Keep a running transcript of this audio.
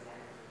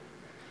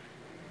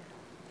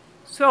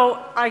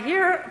So I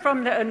hear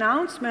from the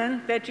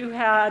announcement that you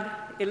have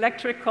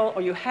electrical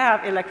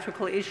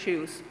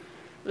issues.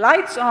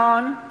 Lights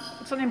on,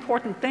 it's an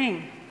important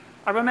thing.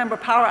 I remember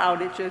power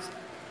outages.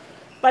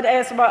 But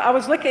as I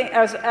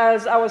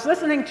was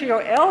listening to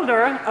your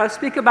elder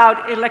speak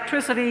about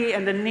electricity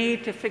and the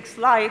need to fix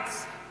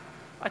lights,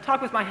 I talk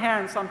with my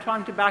hands, so I'm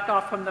trying to back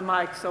off from the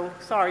mic, so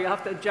sorry, you'll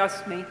have to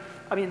adjust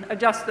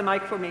the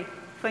mic for me.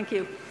 Thank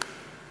you.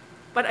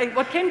 But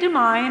what came to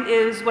mind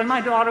is when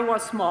my daughter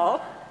was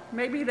small,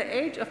 maybe the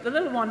age of the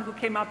little one who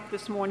came up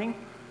this morning,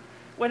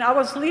 when I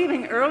was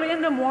leaving early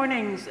in the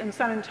mornings in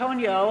San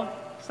Antonio,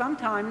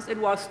 sometimes it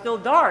was still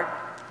dark.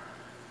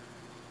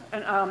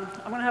 And I'm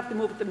going to have to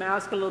move the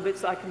mask a little bit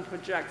so I can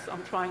project, so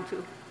I'm trying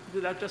to do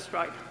that just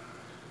right.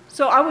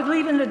 So I would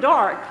leave in the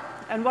dark,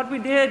 and what we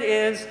did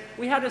is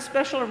we had a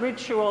special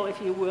ritual,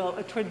 if you will,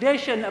 a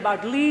tradition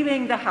about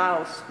leaving the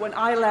house when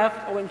I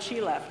left or when she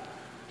left.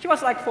 She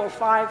was like 4 or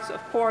 5, so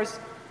of course,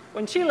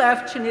 when she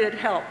left, she needed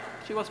help.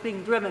 She was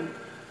being driven.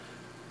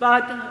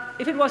 But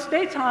if it was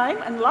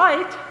daytime and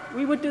light,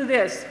 we would do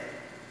this.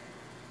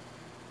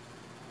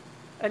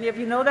 Any of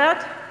you know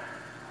that?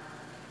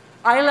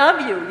 I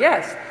love you,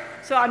 yes.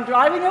 So I'm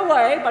driving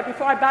away, but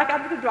before I back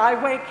up the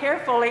driveway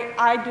carefully,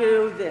 I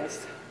do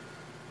this.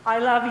 I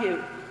love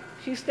you.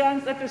 She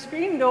stands at the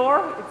screen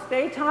door, it's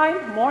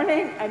daytime,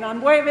 morning, and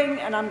I'm waving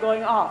and I'm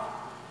going off.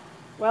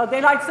 Well,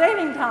 daylight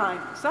saving time.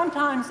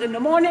 Sometimes in the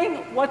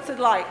morning, what's it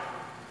like?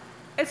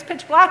 It's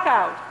pitch black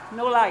out,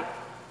 no light.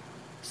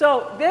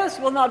 So this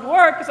will not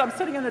work because I'm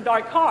sitting in a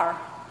dark car.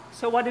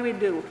 So what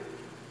do?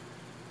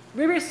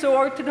 We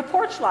resort to the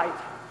porch light.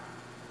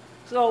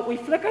 So we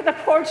flicker the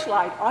porch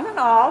light on and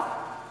off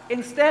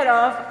instead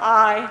of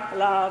I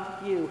love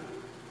you.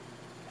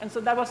 And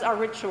so that was our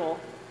ritual.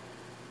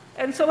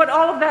 And so what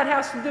all of that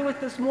has to do with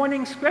this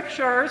morning's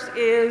scriptures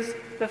is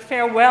the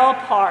farewell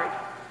part.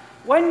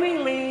 When we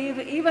leave,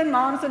 even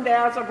moms and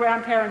dads or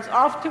grandparents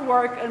off to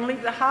work and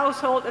leave the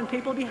household and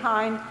people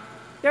behind,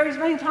 there is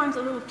many times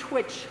a little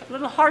twitch, a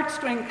little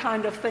heartstring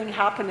kind of thing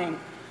happening.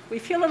 We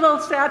feel a little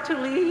sad to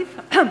leave.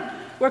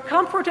 We're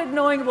comforted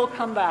knowing we'll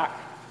come back.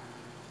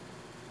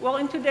 Well,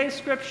 in today's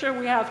scripture,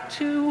 we have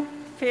 2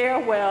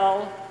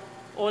 farewell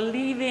or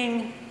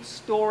leaving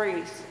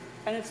stories.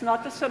 And it's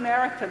not the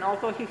Samaritan,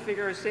 although he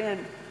figures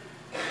in.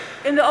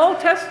 In the Old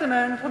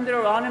Testament, from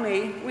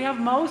Deuteronomy, we have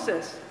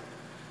Moses.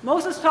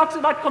 Moses talks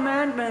about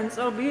commandments,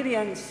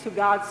 obedience to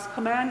God's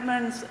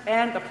commandments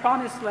and the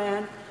promised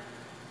land.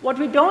 What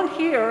we don't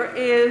hear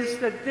is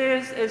that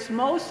this is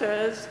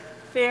Moses'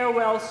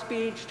 farewell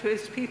speech to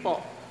his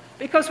people.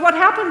 Because what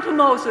happened to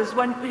Moses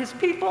when his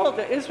people,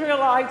 the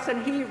Israelites,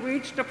 and he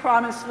reached the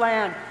promised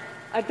land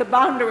at the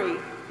boundary?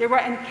 They were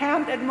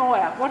encamped at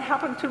Moab. What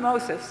happened to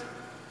Moses?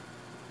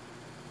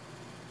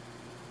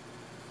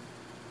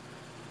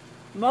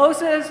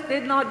 Moses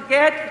did not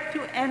get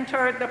to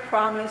enter the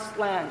promised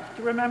land.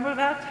 Do you remember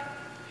that?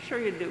 Sure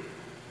you do.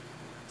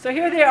 So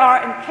here they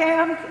are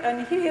encamped,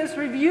 and he is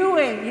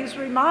reviewing, he's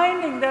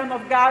reminding them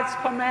of God's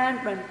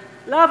commandment.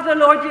 Love the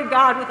Lord your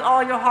God with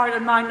all your heart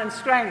and mind and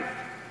strength.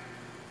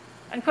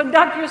 And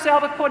conduct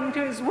yourself according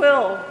to his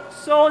will,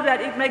 so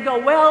that it may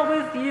go well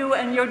with you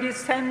and your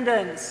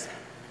descendants.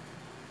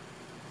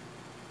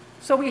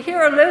 So we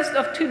hear a list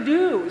of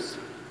to-dos.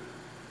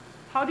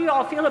 How do you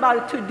all feel about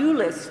a to-do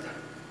list?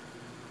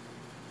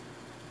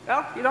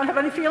 Well, you don't have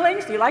any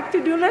feelings? Do you like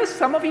to-do lists?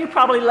 Some of you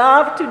probably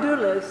love to-do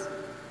lists.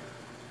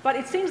 But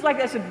it seems like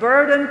there's a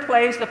burden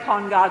placed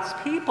upon God's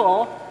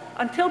people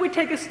until we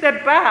take a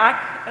step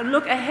back and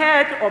look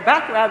ahead, or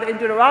back rather, in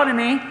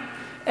Deuteronomy,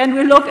 and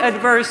we look at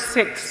verse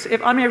 6,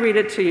 if I may read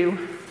it to you.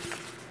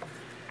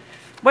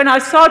 When I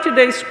saw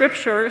today's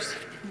scriptures,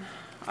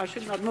 I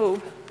should not move.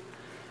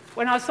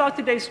 When I saw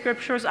today's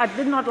scriptures, I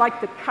did not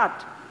like the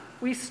cut.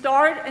 We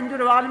start in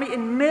Deuteronomy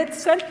in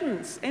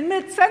mid-sentence.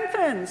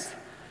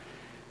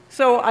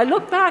 So I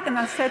looked back and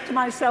I said to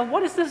myself,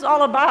 what is this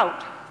all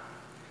about?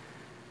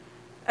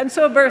 And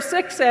so verse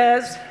 6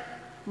 says,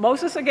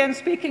 Moses again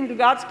speaking to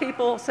God's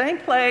people, same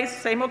place,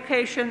 same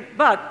occasion,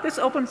 but this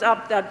opens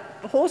up that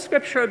whole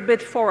scripture a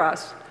bit for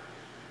us.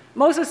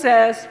 Moses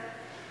says,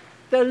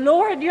 the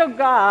Lord your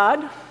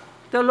God,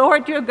 do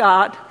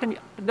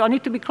I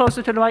need to be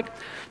closer to the mic?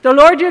 The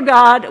Lord your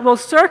God will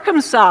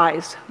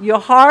circumcise your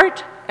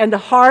heart and the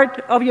heart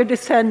of your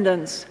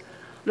descendants.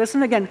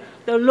 Listen again.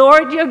 The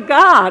Lord your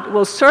God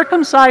will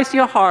circumcise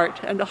your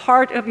heart and the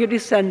heart of your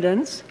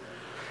descendants,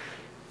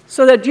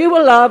 so that you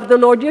will love the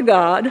Lord your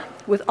God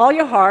with all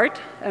your heart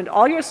and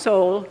all your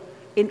soul,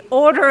 in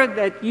order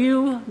that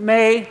you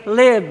may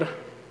live.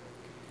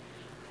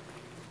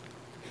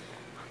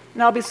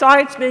 Now,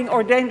 besides being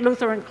ordained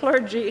Lutheran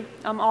clergy,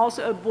 I'm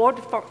also a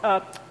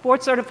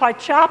board-certified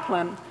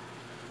chaplain.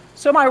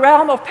 So my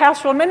realm of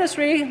pastoral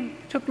ministry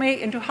took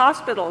me into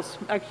hospitals,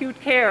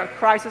 acute care,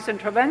 crisis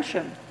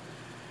intervention.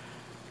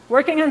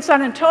 Working in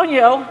San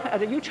Antonio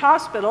at a huge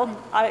hospital,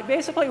 I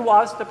basically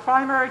was the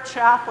primary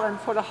chaplain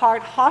for the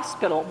heart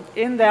hospital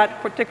in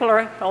that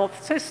particular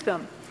health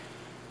system.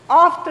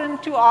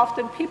 Too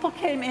often, people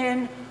came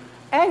in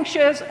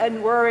anxious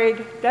and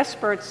worried,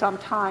 desperate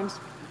sometimes,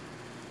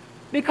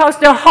 because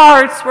their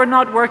hearts were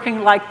not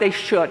working like they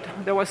should.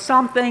 There was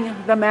something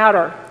the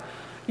matter.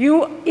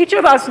 Each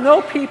of us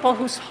know people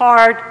whose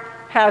heart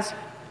has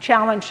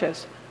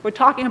challenges. We're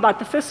talking about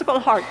the physical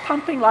heart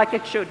pumping like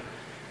it should.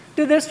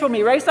 Do this for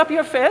me. Raise up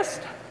your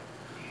fist.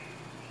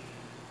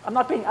 I'm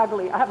not being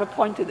ugly. I have a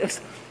point to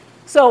this.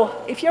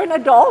 So if you're an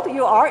adult,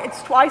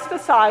 it's twice the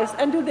size.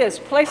 And do this.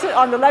 Place it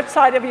on the left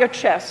side of your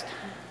chest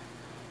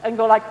and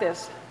go like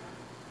this.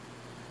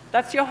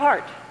 That's your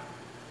heart.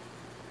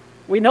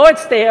 We know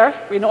it's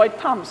there. We know it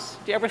pumps.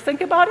 Do you ever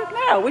think about it?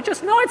 No. We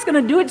just know it's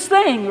going to do its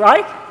thing,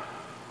 right?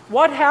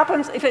 What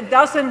happens if it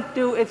doesn't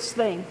do its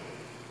thing?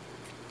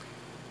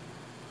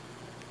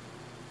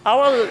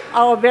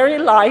 Our very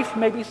life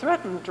may be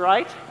threatened,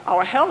 right?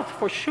 Our health,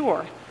 for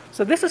sure.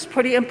 So this is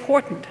pretty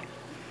important.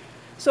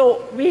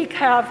 So we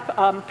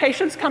have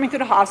patients coming to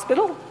the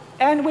hospital,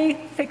 and we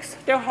fix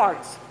their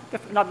hearts.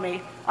 Not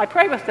me. I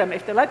pray with them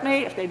if they let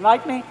me, if they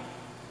invite me.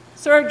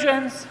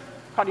 Surgeons,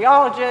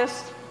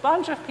 cardiologists, a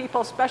bunch of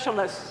people,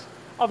 specialists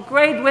of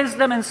great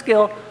wisdom and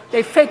skill.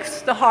 They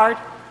fix the heart,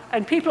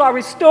 and people are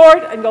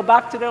restored and go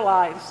back to their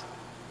lives.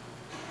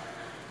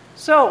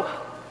 So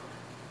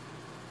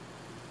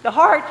the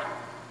heart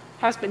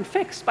has been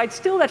fixed, but it's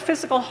still that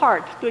physical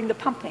heart doing the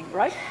pumping,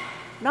 right?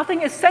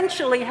 Nothing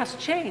essentially has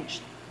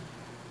changed.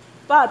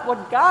 But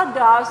what God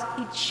does,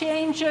 He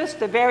changes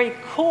the very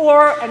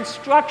core and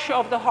structure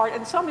of the heart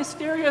in some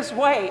mysterious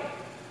way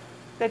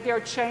that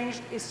they're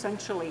changed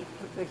essentially.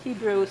 The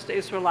Hebrews, the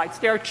Israelites,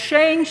 they're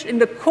changed in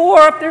the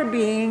core of their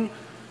being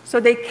so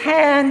they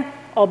can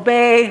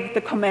obey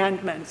the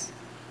commandments.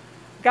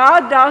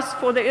 God does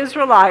for the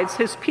Israelites,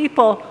 His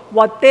people,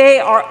 what they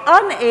are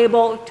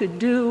unable to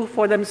do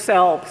for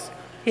themselves.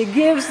 He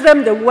gives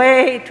them the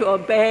way to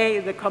obey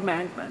the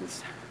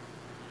commandments.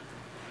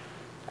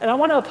 And I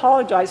want to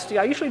apologize to you.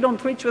 I usually don't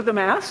preach with a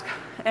mask,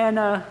 and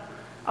I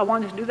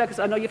wanted to do that because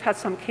I know you've had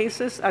some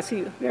cases. I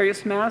see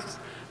various masks,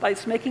 but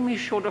it's making me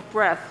short of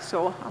breath,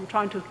 so I'm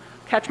trying to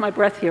catch my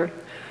breath here.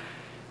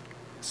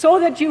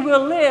 So that you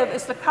will live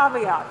is the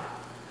caveat.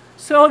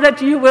 So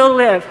that you will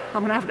live.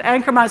 I'm going to have to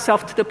anchor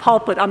myself to the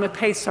pulpit. I'm a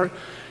pacer.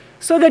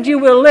 So that you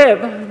will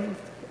live.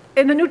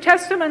 In the New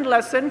Testament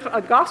lesson,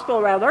 a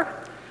gospel rather,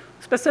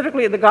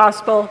 specifically the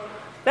gospel,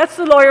 that's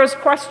the lawyer's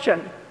question.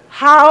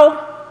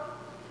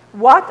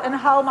 What and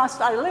how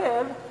must I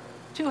live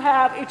to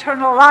have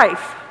eternal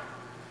life?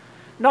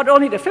 Not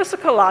only the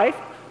physical life,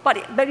 but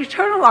the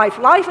eternal life,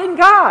 life in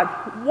God.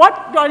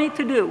 What do I need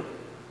to do?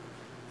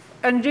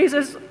 And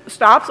Jesus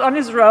stops on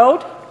his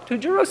road to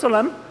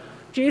Jerusalem.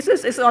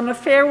 Jesus is on a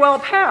farewell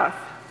path.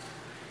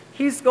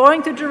 He's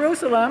going to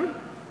Jerusalem,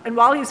 and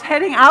while he's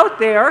heading out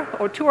there,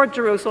 or toward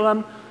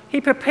Jerusalem, he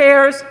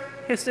prepares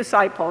his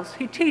disciples.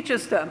 He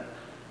teaches them.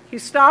 He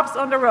stops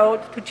on the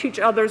road to teach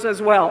others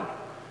as well.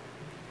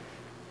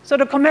 So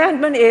the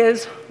commandment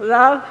is,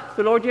 love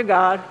the Lord your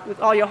God with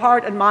all your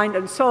heart and mind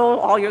and soul,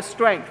 all your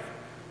strength.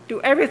 Do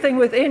everything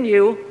within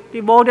you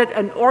devoted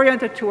and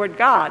oriented toward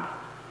God,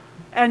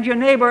 and your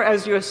neighbor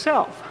as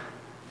yourself.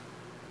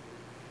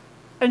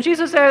 And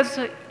Jesus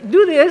says,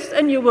 do this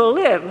and you will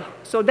live.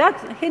 So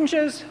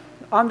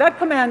on that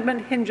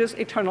commandment hinges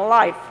eternal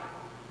life.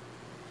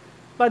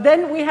 But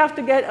then we have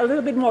to get a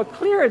little bit more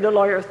clear, the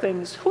lawyer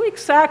thinks. Who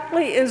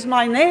exactly is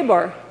my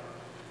neighbor?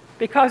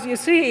 Because you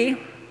see,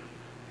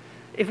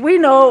 if we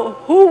know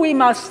who we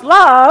must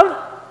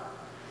love,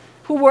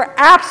 who we're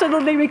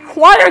absolutely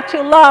required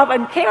to love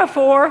and care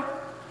for,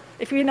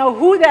 if we know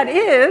who that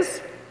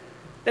is,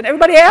 then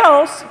everybody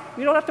else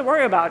we don't have to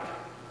worry about.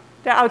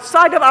 They're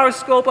outside of our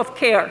scope of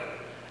care.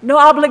 No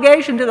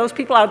obligation to those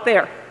people out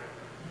there.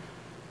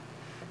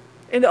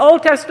 In the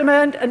Old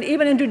Testament and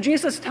even into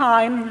Jesus'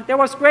 time, there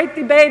was great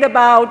debate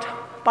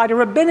by the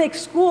rabbinic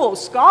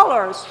schools,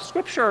 scholars,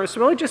 scriptures,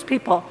 religious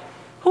people,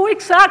 who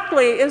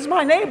exactly is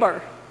my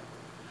neighbor?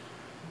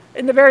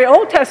 In the very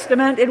Old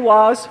Testament, it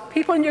was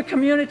people in your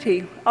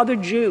community, other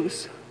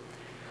Jews.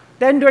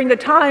 Then during the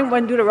time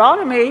when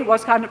Deuteronomy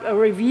was kind of a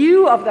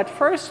review of that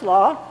first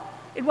law,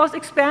 it was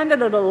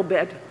expanded a little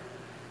bit.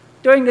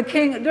 During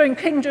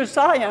King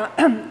Josiah,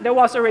 there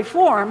was a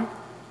reform,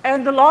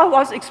 and the law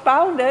was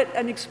expounded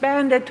and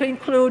expanded to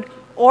include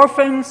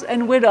orphans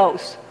and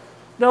widows,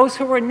 those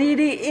who were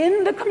needy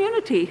in the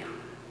community.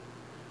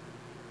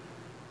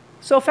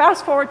 So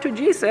fast forward to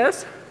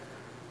Jesus,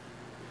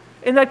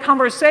 in that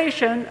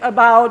conversation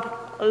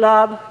about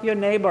love your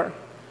neighbor.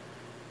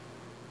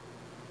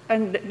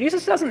 And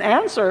Jesus doesn't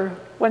answer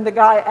when the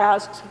guy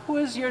asks, who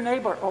is your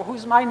neighbor or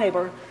who's my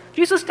neighbor?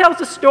 Jesus tells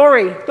a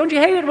story. Don't you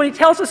hate it when he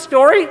tells a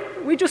story?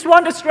 We just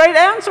want a straight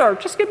answer.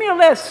 Just give me a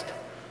list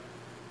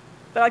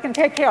that I can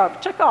take care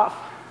of. Check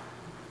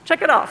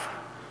it off.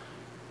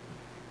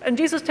 And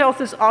Jesus tells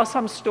this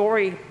awesome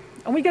story.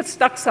 And we get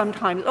stuck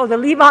sometimes. Oh, the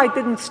Levite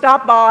didn't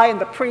stop by, and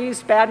the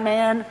priest, bad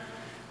man.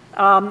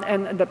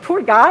 And the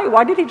poor guy,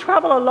 why did he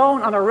travel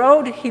alone on a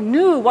road he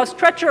knew was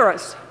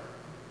treacherous?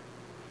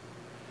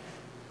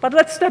 But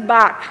let's step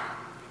back.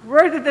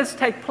 Where did this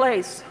take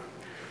place?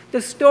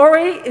 The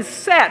story is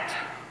set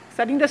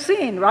setting the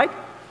scene, right?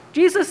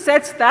 Jesus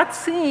sets that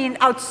scene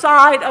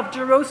outside of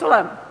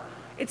Jerusalem.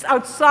 It's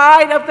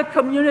outside of the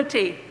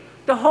community,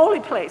 the holy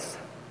place,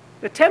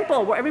 the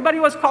temple where everybody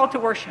was called to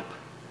worship.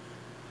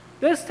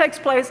 This takes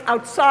place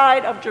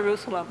outside of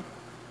Jerusalem.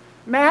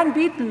 Man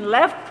beaten,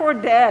 left for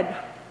dead,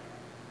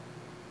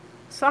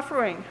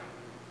 suffering.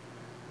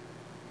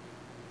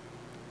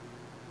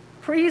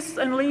 Priests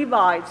and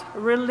Levites,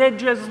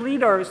 religious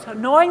leaders,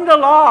 knowing the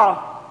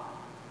law,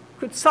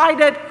 could cite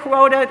it,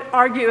 quote it,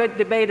 argue it,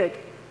 debate it.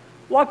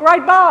 Walk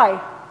right by.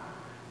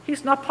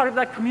 He's not part of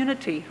that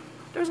community.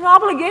 There's an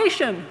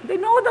obligation. They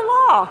know the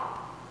law.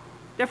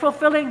 They're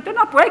fulfilling, they're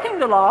not breaking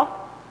the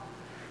law.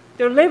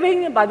 They're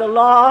living by the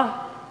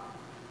law,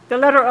 the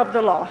letter of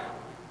the law.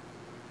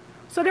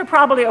 So they're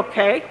probably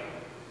okay.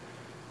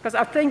 Because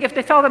I think if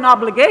they felt an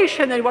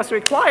obligation that it was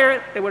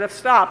required, they would have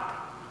stopped.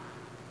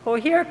 Well,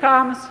 here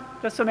comes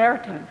the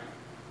Samaritan,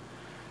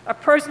 a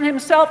person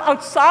himself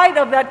outside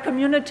of that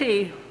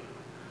community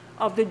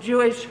of the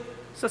Jewish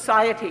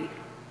society.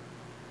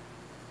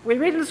 We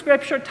read in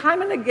Scripture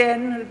time and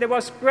again that there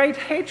was great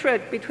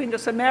hatred between the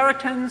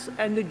Samaritans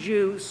and the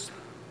Jews.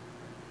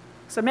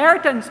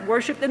 Samaritans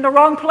worshipped in the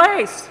wrong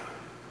place.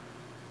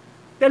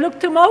 They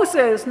looked to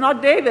Moses,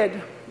 not David,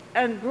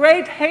 and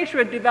great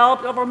hatred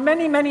developed over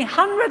many, many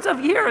hundreds of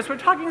years. We're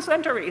talking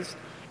centuries.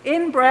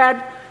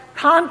 Inbred,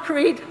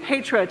 concrete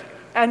hatred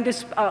and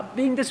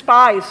being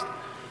despised.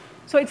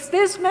 So it's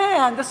this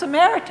man, the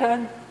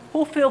Samaritan,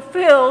 who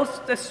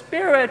fulfills the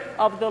spirit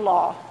of the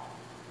law.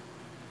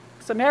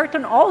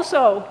 Samaritan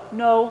also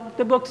know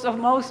the books of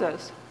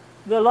Moses,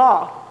 the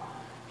law.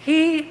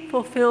 He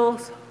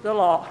fulfills the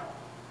law.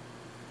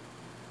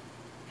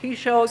 He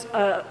shows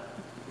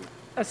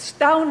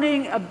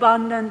astounding,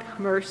 abundant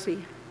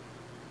mercy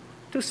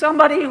to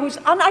somebody who's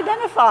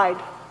unidentified.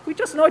 We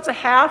just know it's a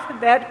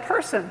half-dead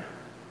person.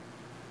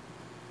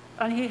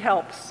 And he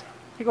helps.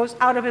 He goes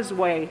out of his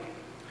way.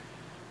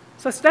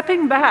 So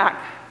stepping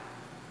back,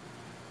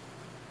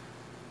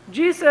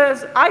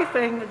 Jesus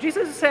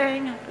is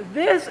saying,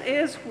 this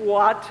is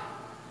what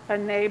a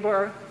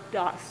neighbor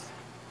does.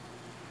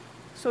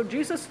 So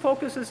Jesus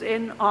focuses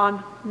in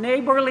on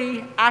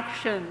neighborly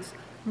actions,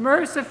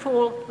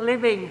 merciful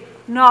living,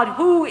 not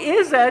who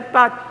is it,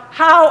 but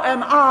how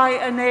am I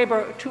a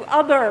neighbor to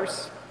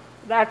others?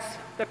 That's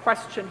the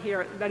question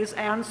here that is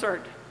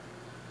answered.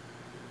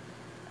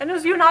 And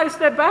as you and I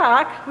step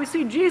back, we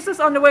see Jesus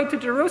on the way to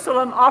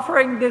Jerusalem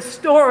offering this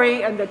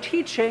story and the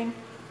teaching,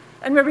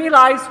 and we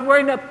realize we're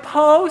in a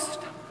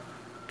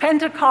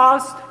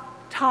post-Pentecost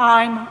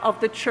time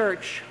of the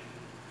church.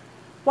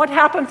 What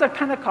happens at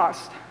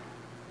Pentecost?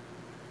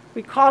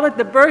 We call it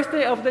the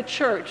birthday of the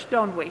church,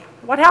 don't we?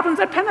 What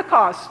happens at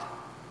Pentecost?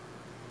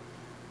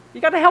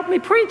 You got to help me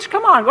preach.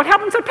 Come on, what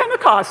happens at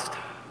Pentecost?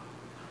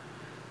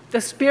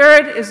 The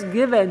Spirit is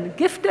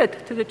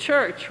gifted to the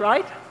church,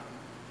 right?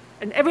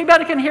 And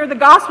everybody can hear the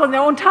gospel in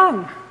their own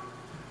tongue.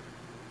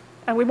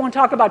 And we won't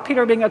talk about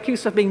Peter being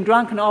accused of being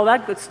drunk and all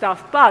that good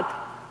stuff, but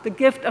the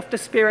gift of the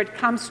Spirit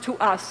comes to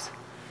us.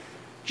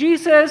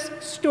 Jesus'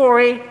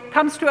 story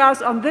comes to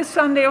us on this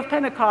Sunday of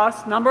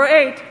Pentecost, number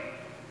 8,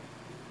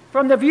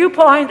 from the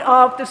viewpoint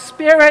of the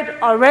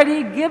Spirit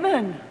already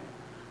given.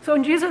 So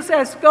when Jesus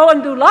says, go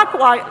and do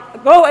likewise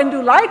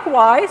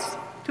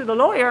to the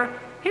lawyer,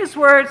 his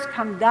words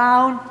come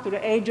down through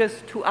the ages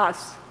to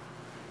us.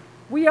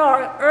 We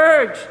are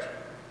urged,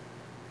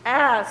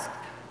 asked,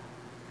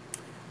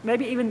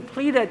 maybe even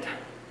pleaded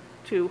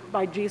to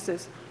by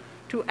Jesus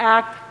to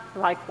act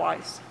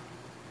likewise.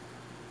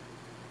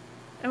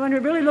 And when we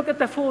really look at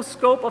the full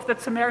scope of the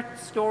Samaritan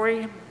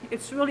story,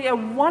 it's really a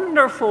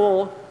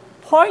wonderful,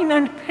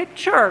 poignant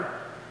picture,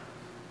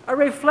 a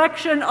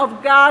reflection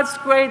of God's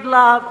great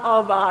love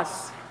of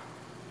us.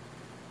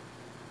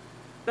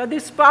 The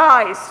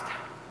despised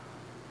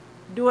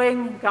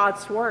doing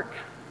God's work.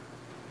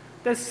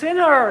 The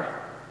sinner,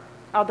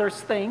 others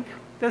think,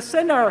 the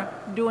sinner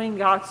doing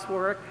God's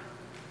work.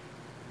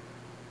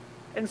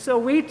 And so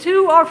we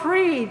too are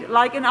freed,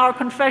 like in our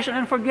confession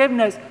and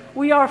forgiveness,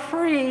 we are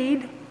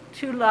freed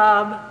to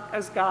love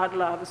as God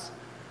loves,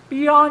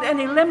 beyond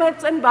any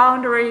limits and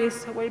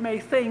boundaries we may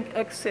think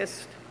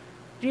exist.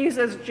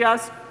 Jesus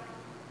just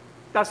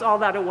does all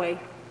that away.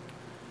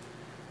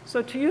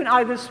 So to you and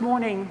I this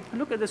morning,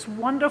 look at this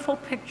wonderful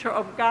picture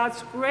of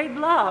God's great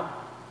love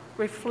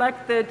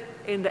reflected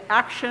in the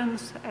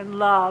actions and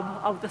love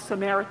of the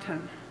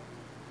Samaritan,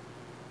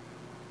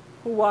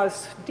 who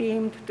was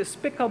deemed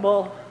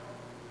despicable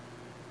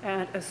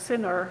and a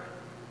sinner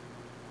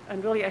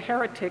and really a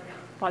heretic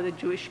by the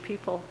Jewish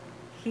people.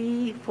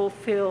 He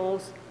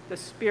fulfills the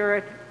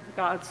Spirit of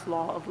God's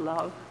law of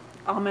love.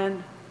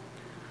 Amen.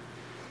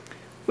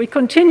 We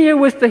continue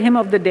with the hymn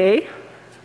of the day.